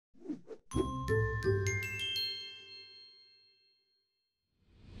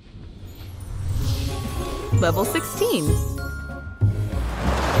Level 16.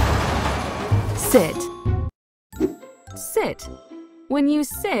 Sit. Sit. When you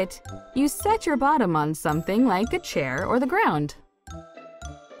sit, you set your bottom on something like a chair or the ground.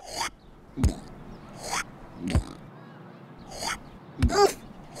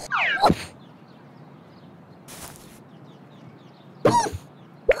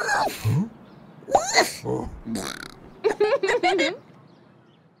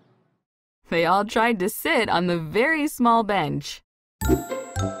 They all tried to sit on the very small bench.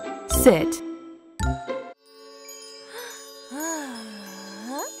 Sit.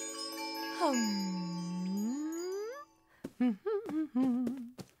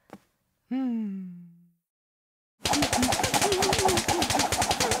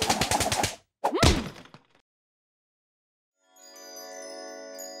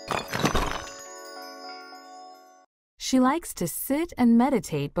 She likes to sit and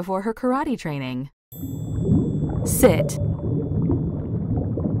meditate before her karate training. Sit.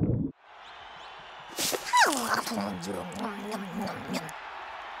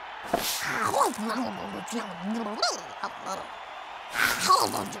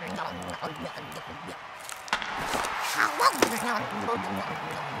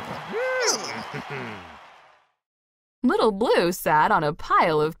 Little Blue sat on a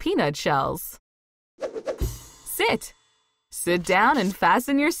pile of peanut shells. Sit. Sit down and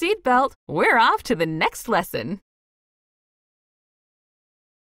fasten your seatbelt. We're off to the next lesson.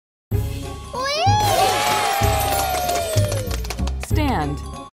 Stand.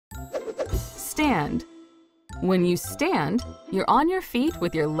 Stand. When you stand, you're on your feet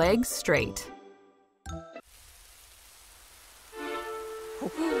with your legs straight.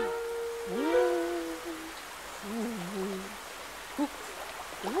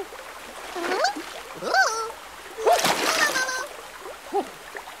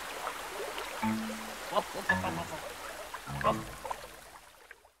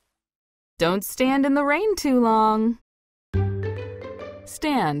 Don't stand in the rain too long.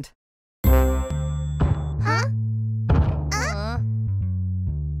 Stand.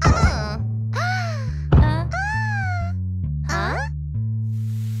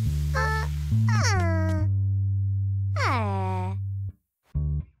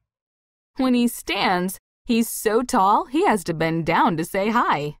 When he stands, he's so tall he has to bend down to say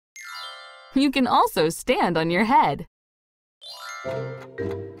hi. You can also stand on your head.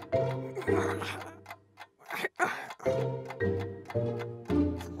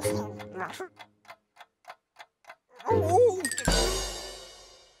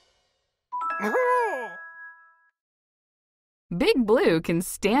 Big Blue can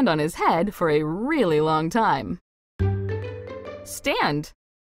stand on his head for a really long time. Stand.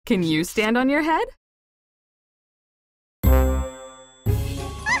 Can you stand on your head?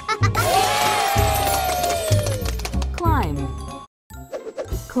 Climb.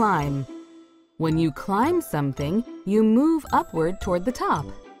 Climb. When you climb something, you move upward toward the top.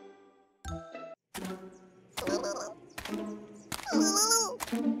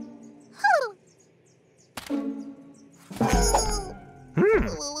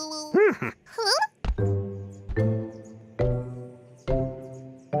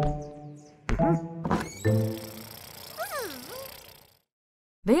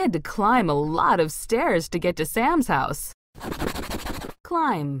 They had to climb a lot of stairs to get to Sam's house.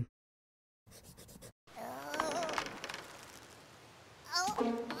 Climb.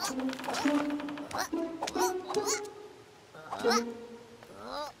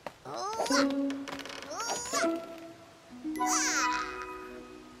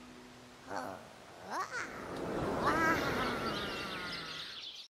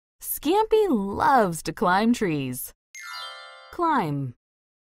 Scampy loves to climb trees. Climb.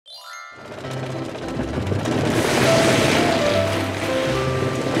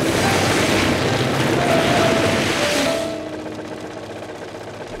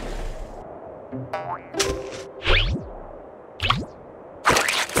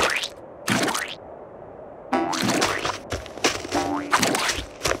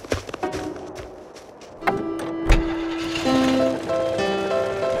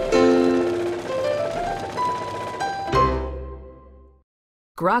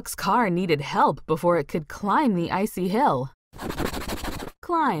 Grok's car needed help before it could climb the icy hill.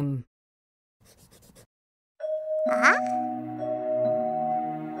 Climb.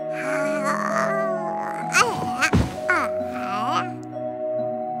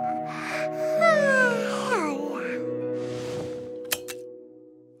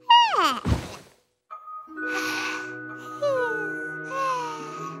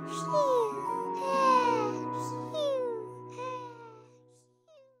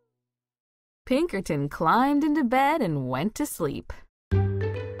 Pinkerton climbed into bed and went to sleep.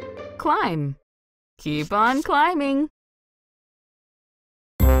 Climb. Keep on climbing.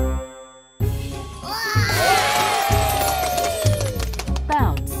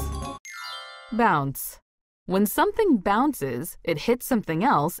 Bounce. Bounce. When something bounces, it hits something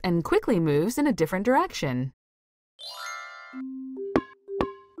else and quickly moves in a different direction.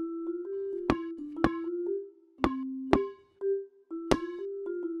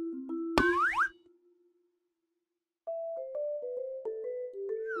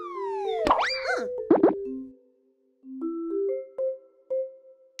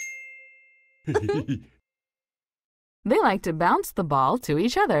 They like to bounce the ball to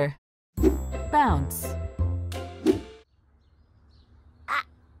each other. Bounce.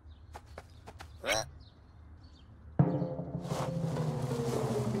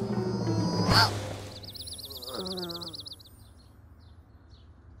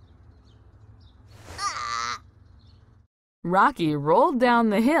 Rocky rolled down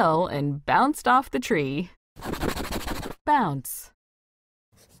the hill and bounced off the tree. Bounce.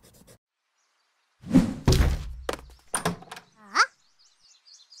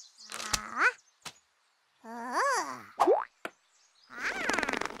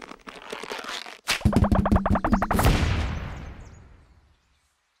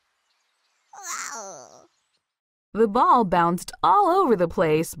 The ball bounced all over the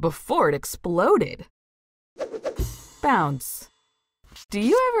place before it exploded. Bounce. Do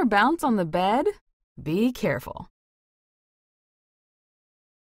you ever bounce on the bed? Be careful.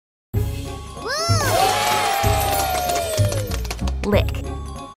 Lick.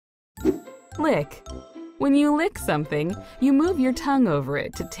 Lick. When you lick something, you move your tongue over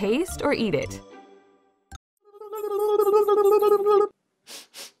it to taste or eat it.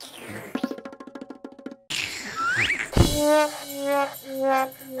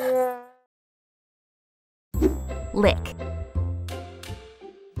 Lick.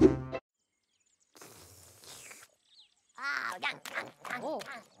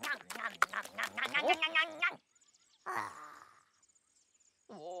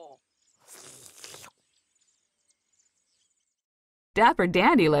 Dapper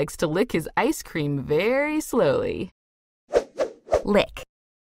Dandy likes to lick his ice cream very slowly. Lick.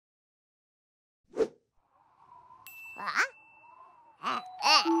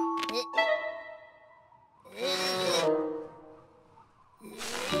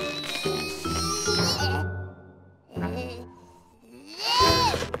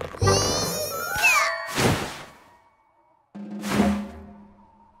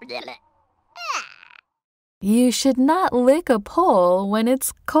 You should not lick a pole when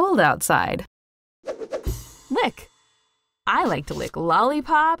it's cold outside. Lick. I like to lick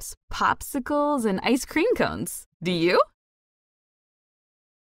lollipops, popsicles, and ice cream cones. Do you?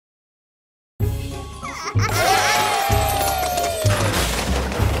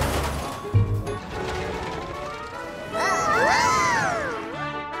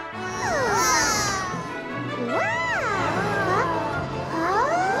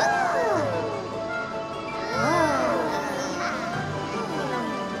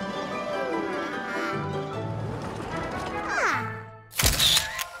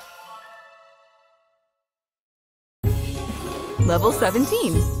 Level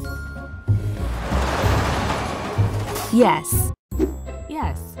 17. Yes.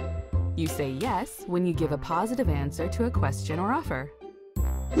 Yes. You say yes when you give a positive answer to a question or offer.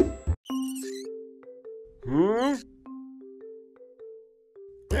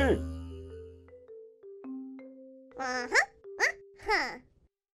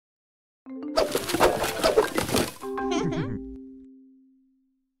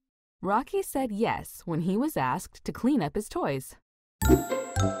 Rocky said yes when he was asked to clean up his toys.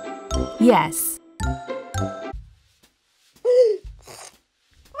 Yes.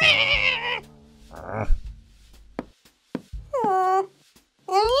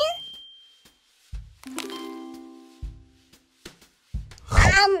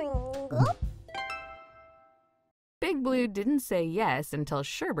 Big Blue didn't say yes until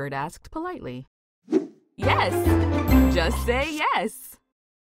Sherbert asked politely. Yes! Just say yes!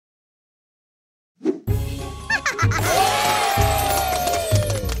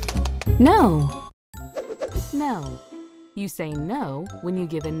 No. No. You say no when you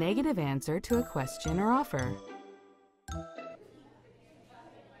give a negative answer to a question or offer.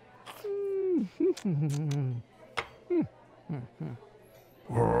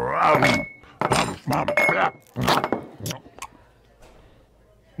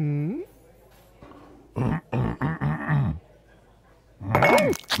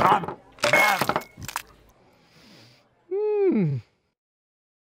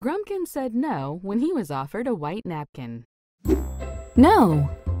 Pumpkin said no when he was offered a white napkin. No.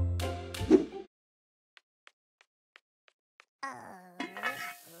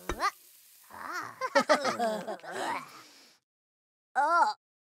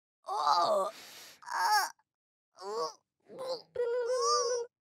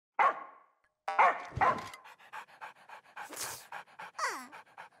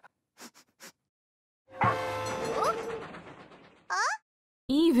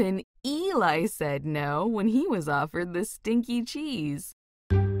 Even Eli said no when he was offered the stinky cheese.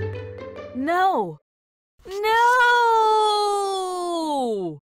 No! No!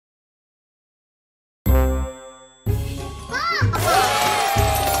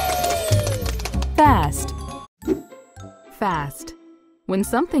 Fast. Fast. When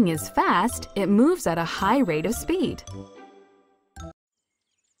something is fast, it moves at a high rate of speed.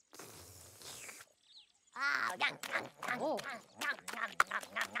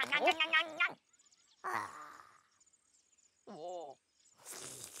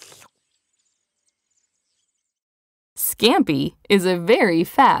 Scampy is a very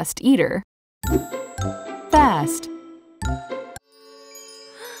fast eater. Fast.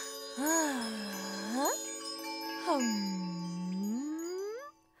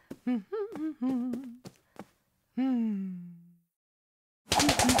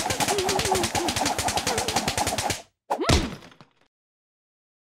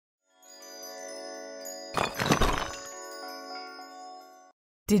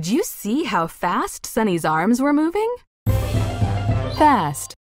 Did you see how fast Sunny's arms were moving?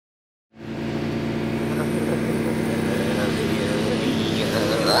 Fast.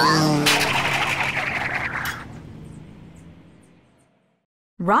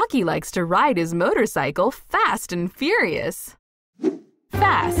 Rocky likes to ride his motorcycle fast and furious.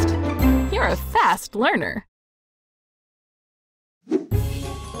 Fast. You're a fast learner.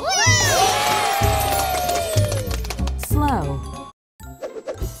 Slow.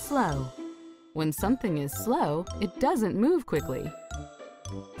 Slow. When something is slow, it doesn't move quickly.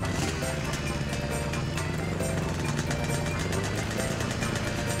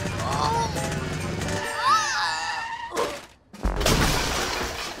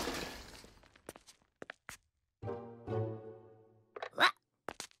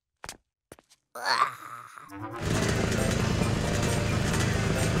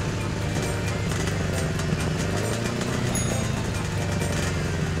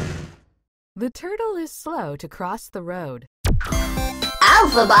 The turtle is slow to cross the road.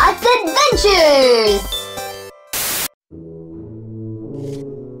 Alphabot's Adventures!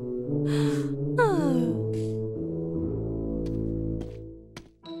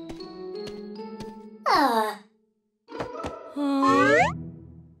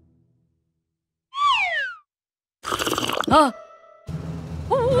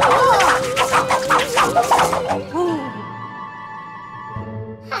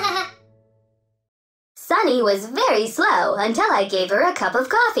 Sunny was very slow until I gave her a cup of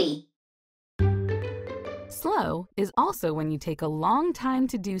coffee. Slow is also when you take a long time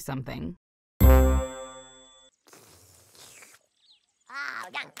to do something.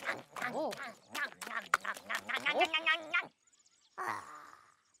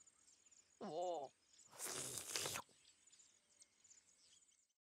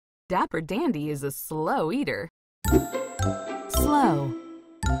 Dapper Dandy is a slow eater. Slow.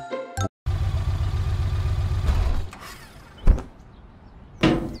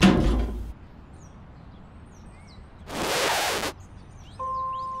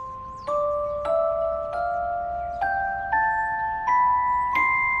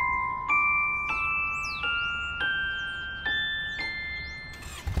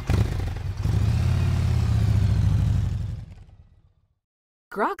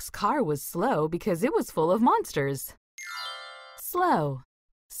 Grok's car was slow because it was full of monsters. Slow.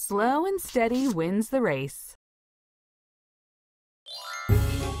 Slow and steady wins the race.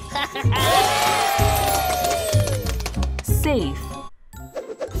 Safe.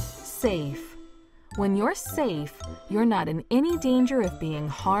 Safe. When you're safe, you're not in any danger of being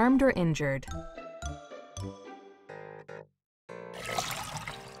harmed or injured.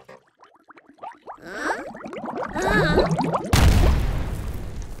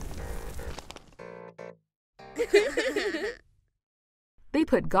 They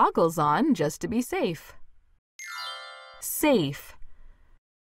put goggles on just to be safe. Safe.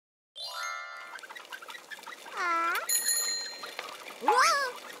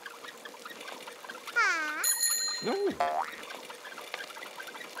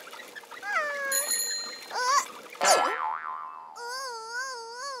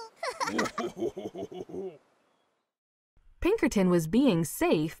 Pinkerton was being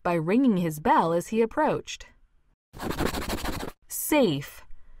safe by ringing his bell as he approached. Safe.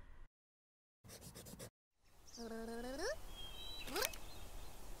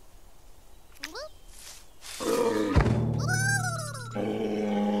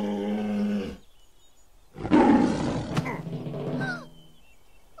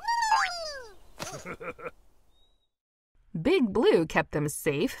 Big Blue kept them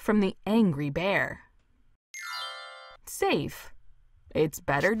safe from the angry bear. Safe. It's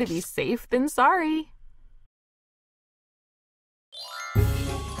better to be safe than sorry.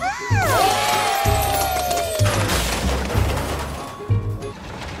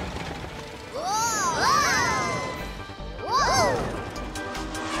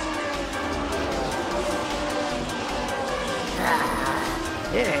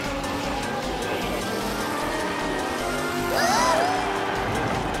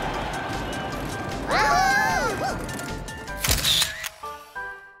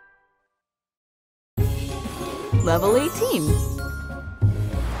 Level 18.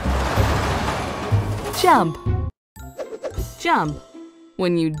 Jump. Jump.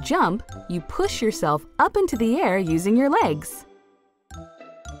 When you jump, you push yourself up into the air using your legs.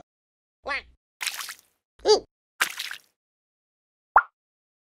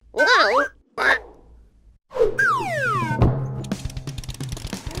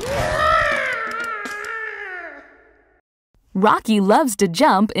 Rocky loves to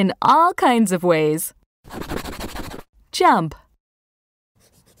jump in all kinds of ways. Jump.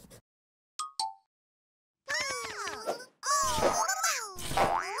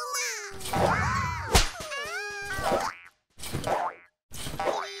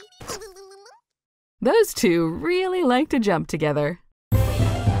 Those two really like to jump together.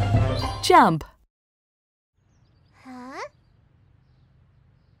 Jump.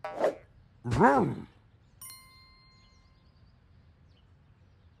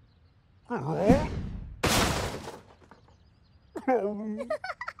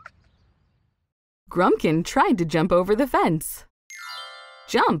 Grumpkin tried to jump over the fence.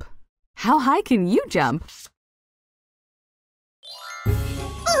 Jump! How high can you jump?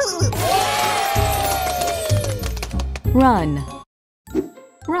 Run.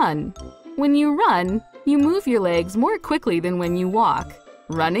 Run. When you run, you move your legs more quickly than when you walk.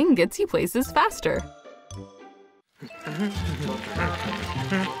 Running gets you places faster.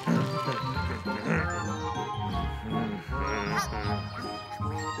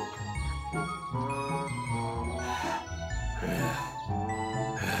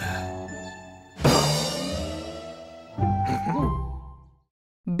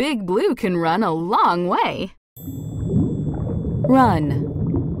 Big Blue can run a long way. Run.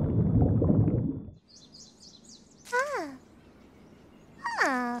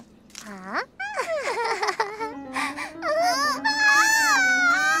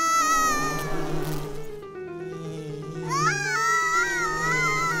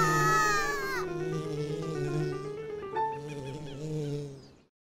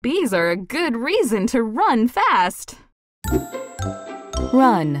 Bees are a good reason to run fast.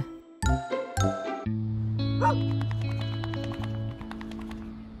 Run.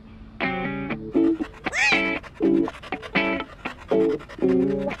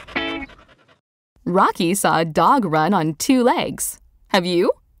 Rocky saw a dog run on 2 legs. Have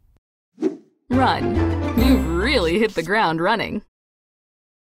you? Run. You've really hit the ground running.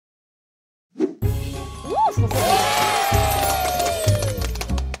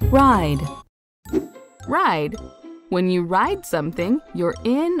 Ride. Ride. When you ride something, you're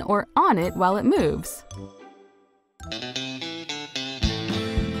in or on it while it moves.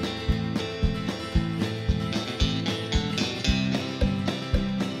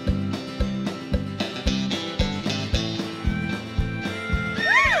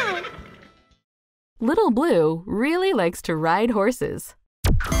 Little Blue really likes to ride horses.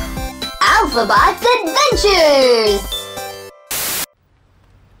 Alphabot's Adventures!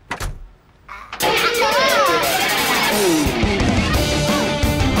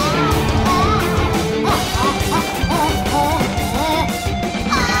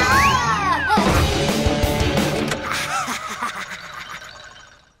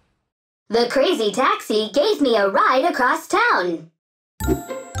 The crazy taxi gave me a ride across town.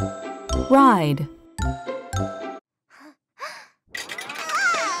 Ride.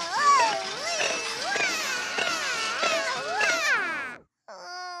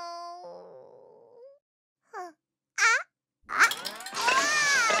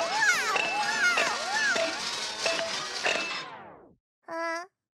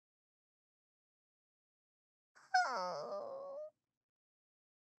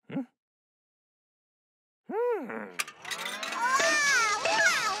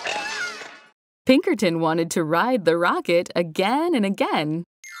 Pinkerton wanted to ride the rocket again and again.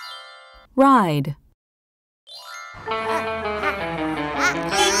 Ride.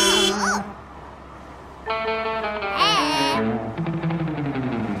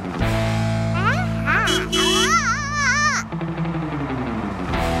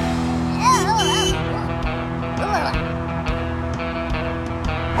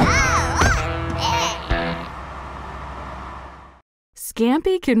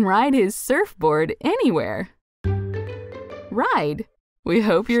 Scampy can ride his surfboard anywhere. Ride. We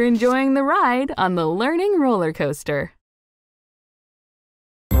hope you're enjoying the ride on the learning roller coaster.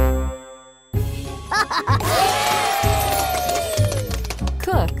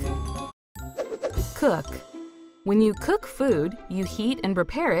 Cook. Cook. When you cook food, you heat and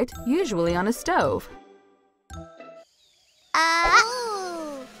prepare it, usually on a stove.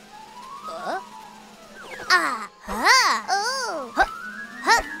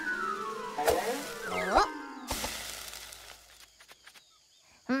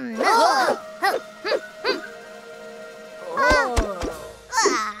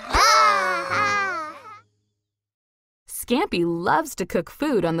 Scampy loves to cook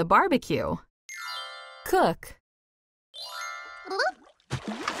food on the barbecue. Cook.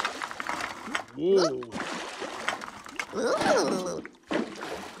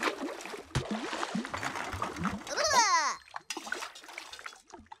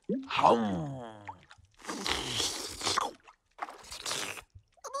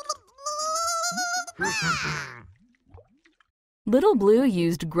 Little Blue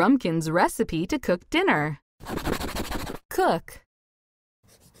used Grumpkin's recipe to cook dinner. Cook.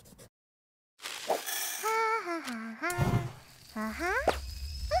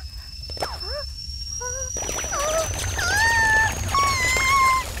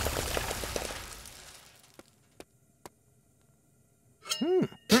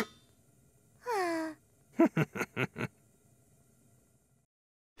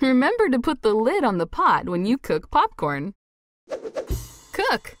 Remember to put the lid on the pot when you cook popcorn.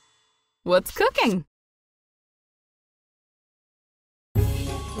 Cook. What's cooking?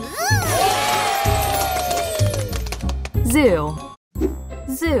 Zoo.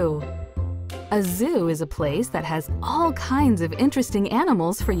 Zoo. A zoo is a place that has all kinds of interesting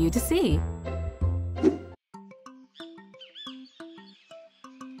animals for you to see.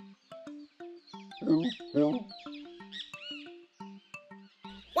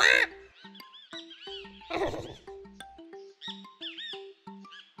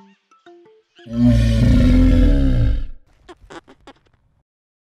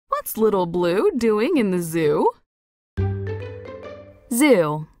 What's Little Blue doing in the zoo?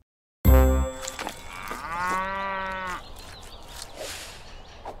 Zoo.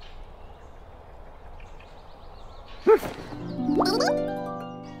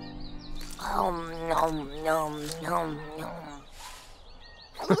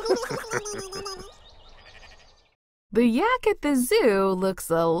 The yak at the zoo looks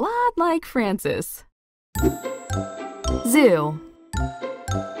a lot like Francis. Zoo.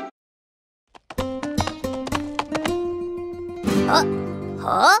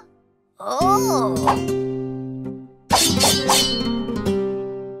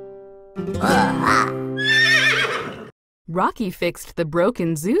 Rocky fixed the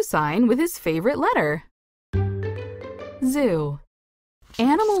broken zoo sign with his favorite letter. Zoo.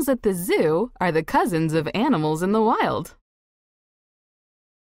 Animals at the zoo are the cousins of animals in the wild.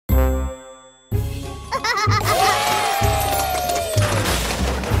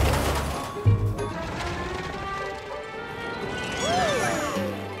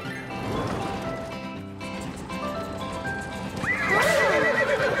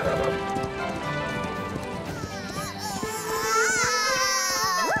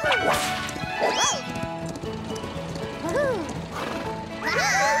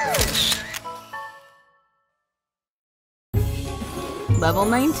 Level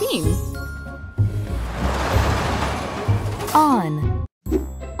 19. On.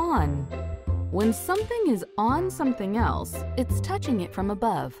 On. When something is on something else, it's touching it from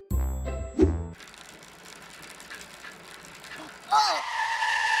above.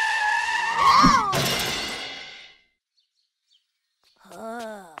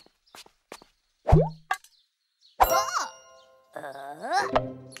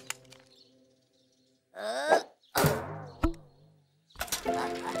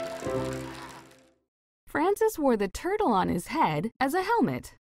 Francis wore the turtle on his head as a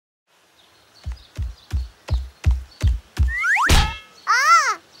helmet.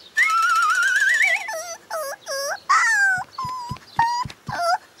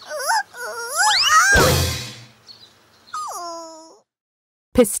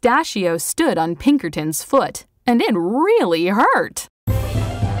 Pistachio stood on Pinkerton's foot, and it really hurt.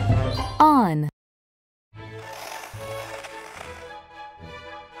 On.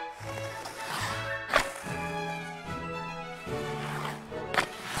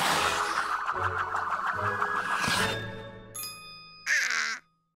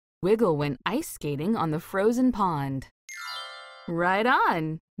 Wiggle went ice skating on the frozen pond. Right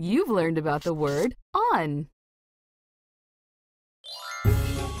on! You've learned about the word on.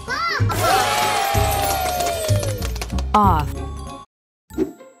 Off.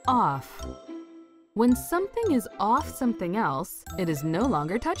 Off. When something is off something else, it is no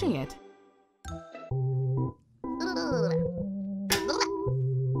longer touching it.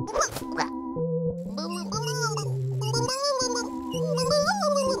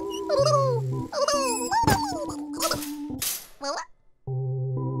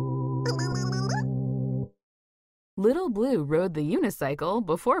 Little Blue rode the unicycle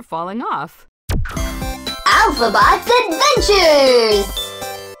before falling off. Alphabot's Adventures!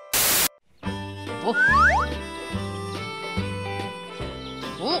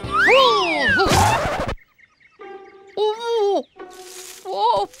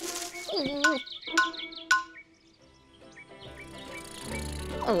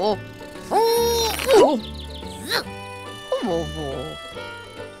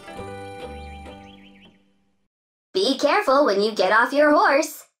 Be careful when you get off your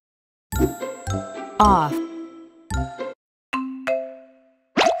horse. Off.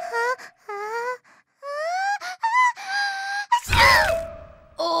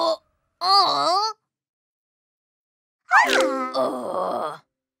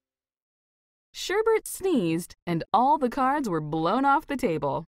 Sherbert sneezed, and all the cards were blown off the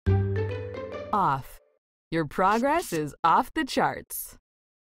table. Off. Your progress is off the charts.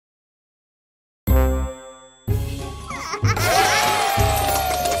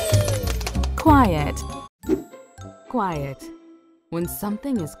 Quiet. Quiet. When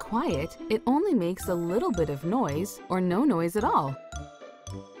something is quiet, it only makes a little bit of noise or no noise at all.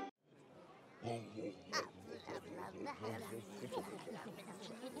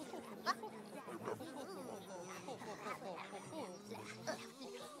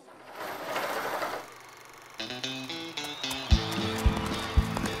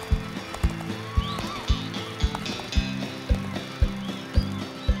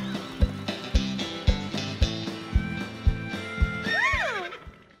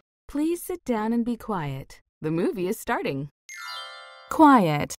 Please sit down and be quiet. The movie is starting.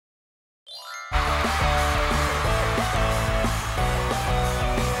 Quiet.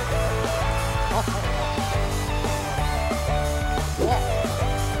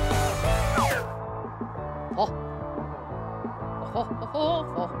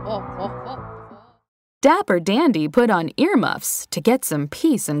 Dapper Dandy put on earmuffs to get some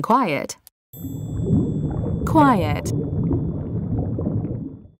peace and quiet. Quiet.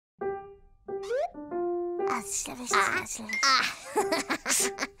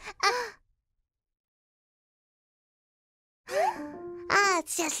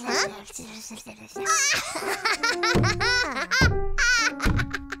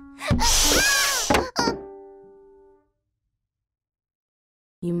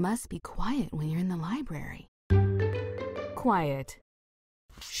 You must be quiet when you're in the library. Quiet.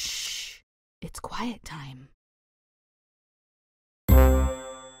 Shh. It's quiet time.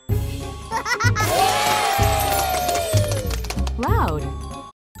 Loud.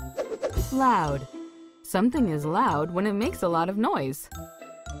 Loud. Something is loud when it makes a lot of noise.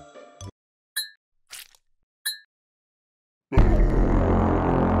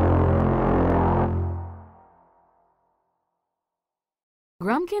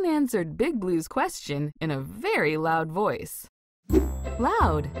 Grumpkin answered Big Blue's question in a very loud voice.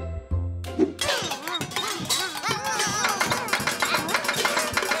 Loud.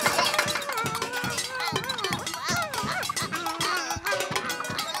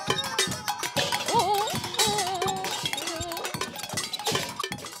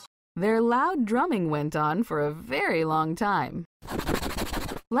 Their loud drumming went on for a very long time.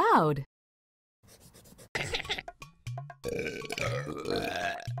 Loud.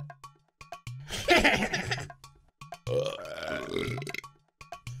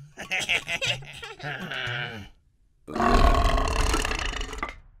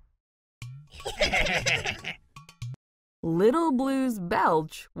 Little Blue's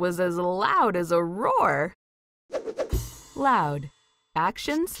belch was as loud as a roar. Loud.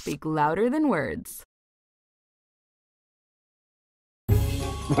 Actions speak louder than words.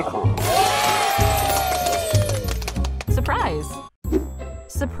 Surprise.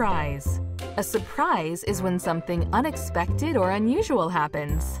 Surprise. A surprise is when something unexpected or unusual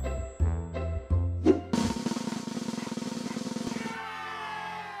happens.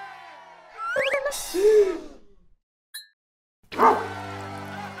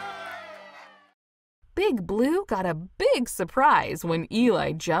 Big Blue got a big surprise when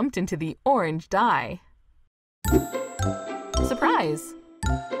Eli jumped into the orange dye. Surprise!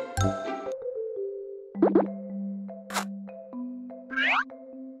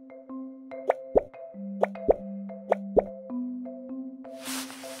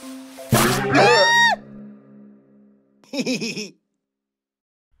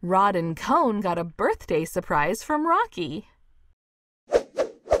 Rod and Cone got a birthday surprise from Rocky.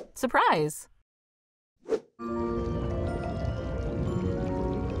 Surprise!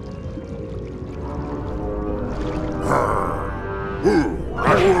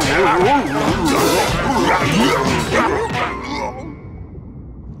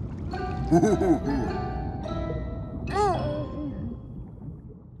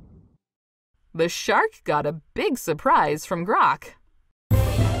 The shark got a big surprise from Grok.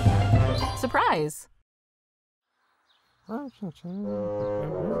 Surprise!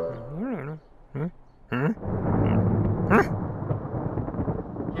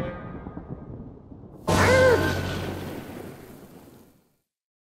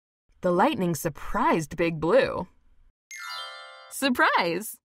 The lightning surprised Big Blue.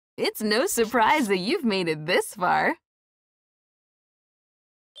 Surprise! It's no surprise that you've made it this far.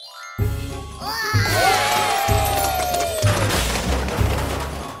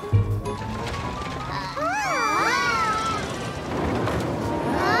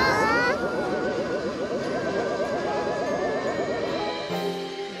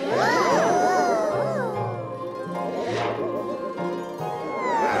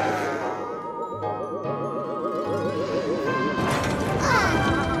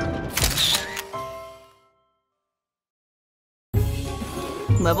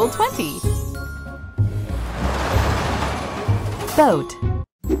 Level 20. Boat.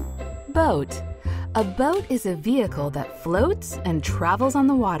 Boat. A boat is a vehicle that floats and travels on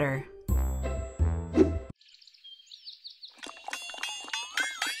the water.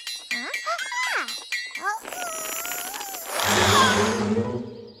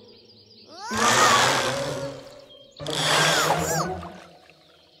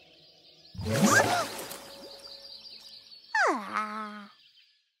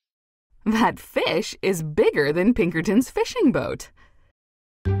 That fish is bigger than Pinkerton's fishing boat.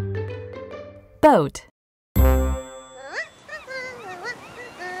 Boat.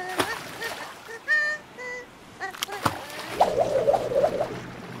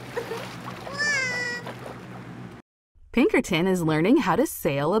 Pinkerton is learning how to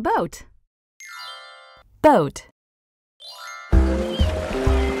sail a boat. Boat.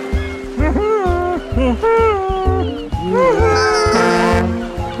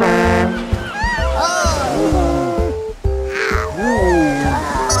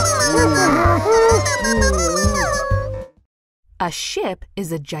 A ship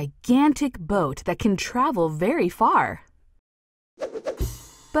is a gigantic boat that can travel very far.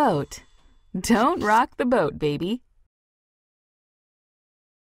 Boat. Don't rock the boat, baby.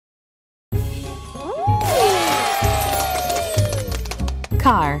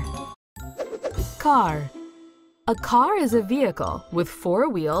 Car. Car. A car is a vehicle with 4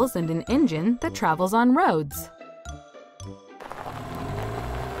 wheels and an engine that travels on roads.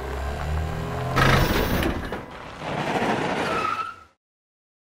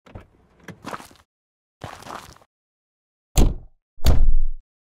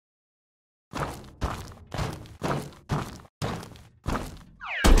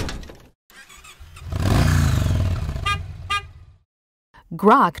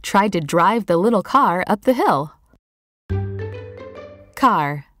 Grok tried to drive the little car up the hill.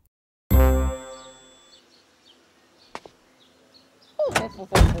 Car.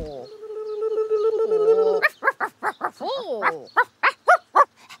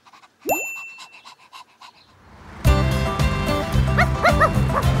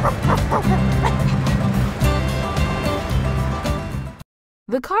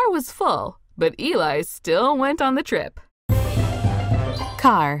 The car was full, but Eli still went on the trip.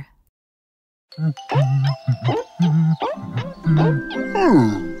 Car.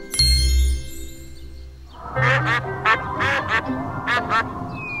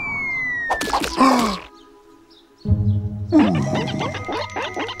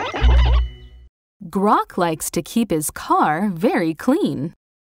 Grok likes to keep his car very clean.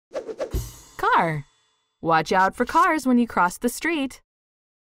 Car. Watch out for cars when you cross the street.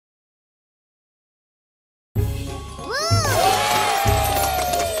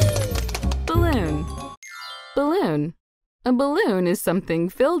 Balloon. A balloon is something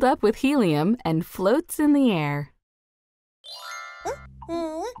filled up with helium and floats in the air.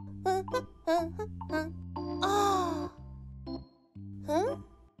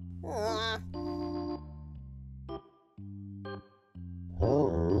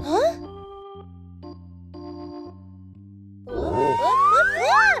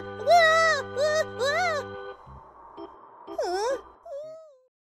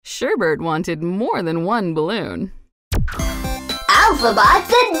 Sherbert wanted more than one balloon.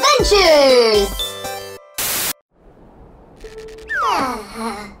 Alphabot's Adventures!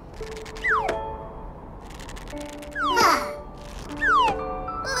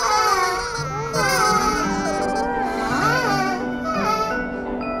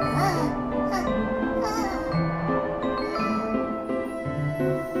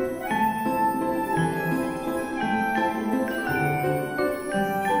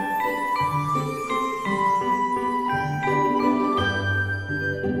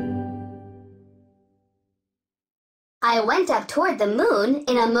 I went up toward the moon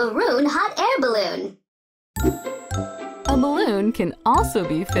in a maroon hot air balloon. A balloon can also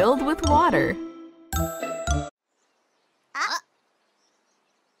be filled with water.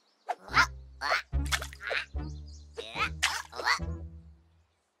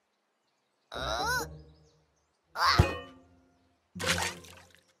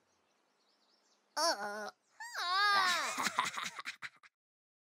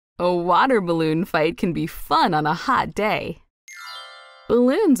 A water balloon fight can be fun on a hot day.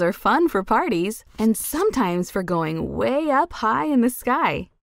 Balloons are fun for parties and sometimes for going way up high in the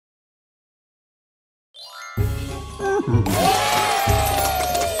sky.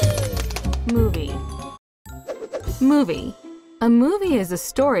 Movie. Movie. A movie is a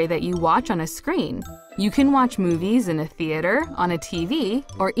story that you watch on a screen. You can watch movies in a theater, on a TV,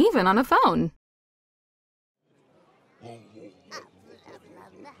 or even on a phone.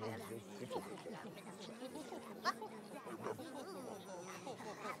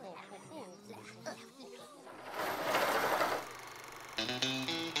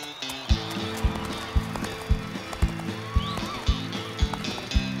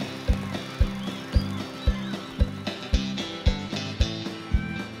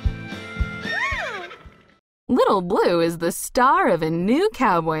 Little Blue is the star of a new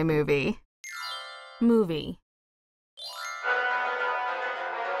cowboy movie. Movie.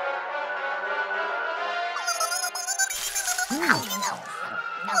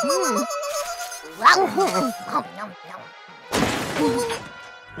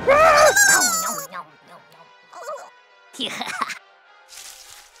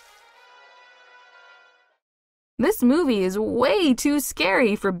 This movie is way too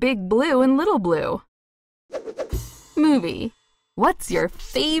scary for Big Blue and Little Blue. Movie. What's your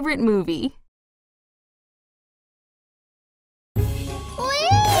favorite movie?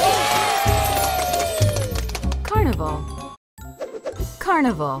 Carnival.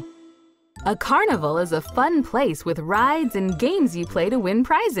 Carnival. A carnival is a fun place with rides and games you play to win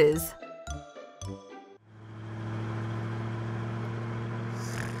prizes.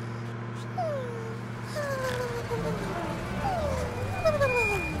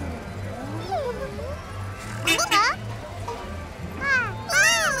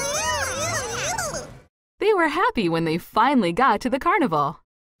 They were happy when they finally got to the carnival.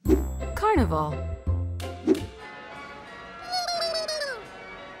 Carnival.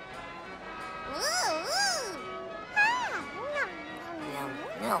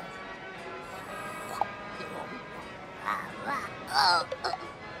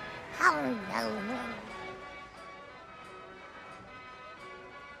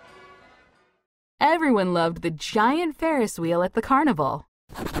 Everyone loved the giant Ferris wheel at the carnival.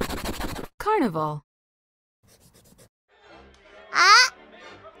 Carnival.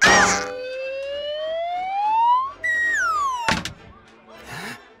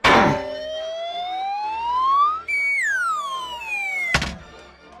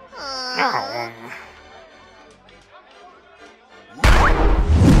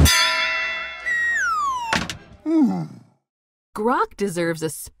 Grok deserves a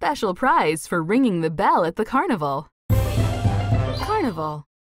special prize for ringing the bell at the carnival. Carnival.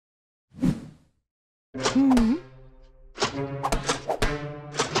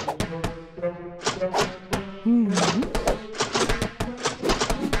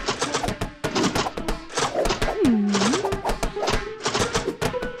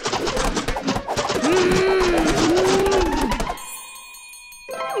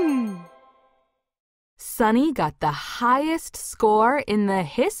 Sunny got the highest score in the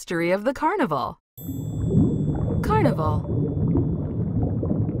history of the carnival. Carnival.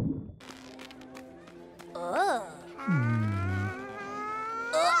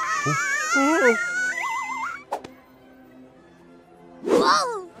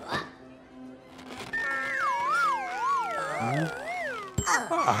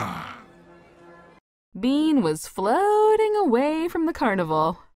 Bean was floating away from the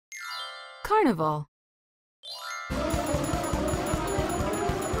carnival. Carnival.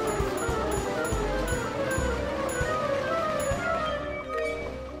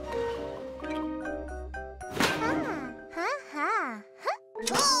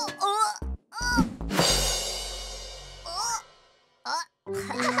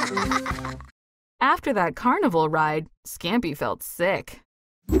 After that carnival ride, Scampy felt sick.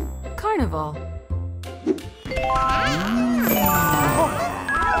 Carnival.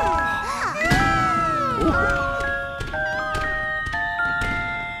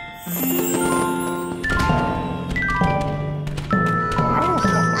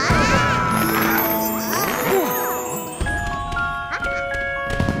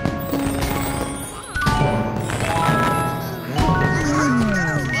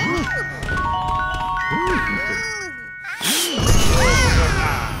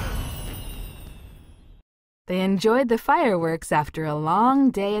 They enjoyed the fireworks after a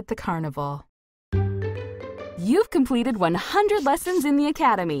long day at the carnival. You've completed 100 lessons in the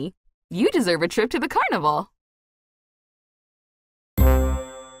Academy. You deserve a trip to the carnival.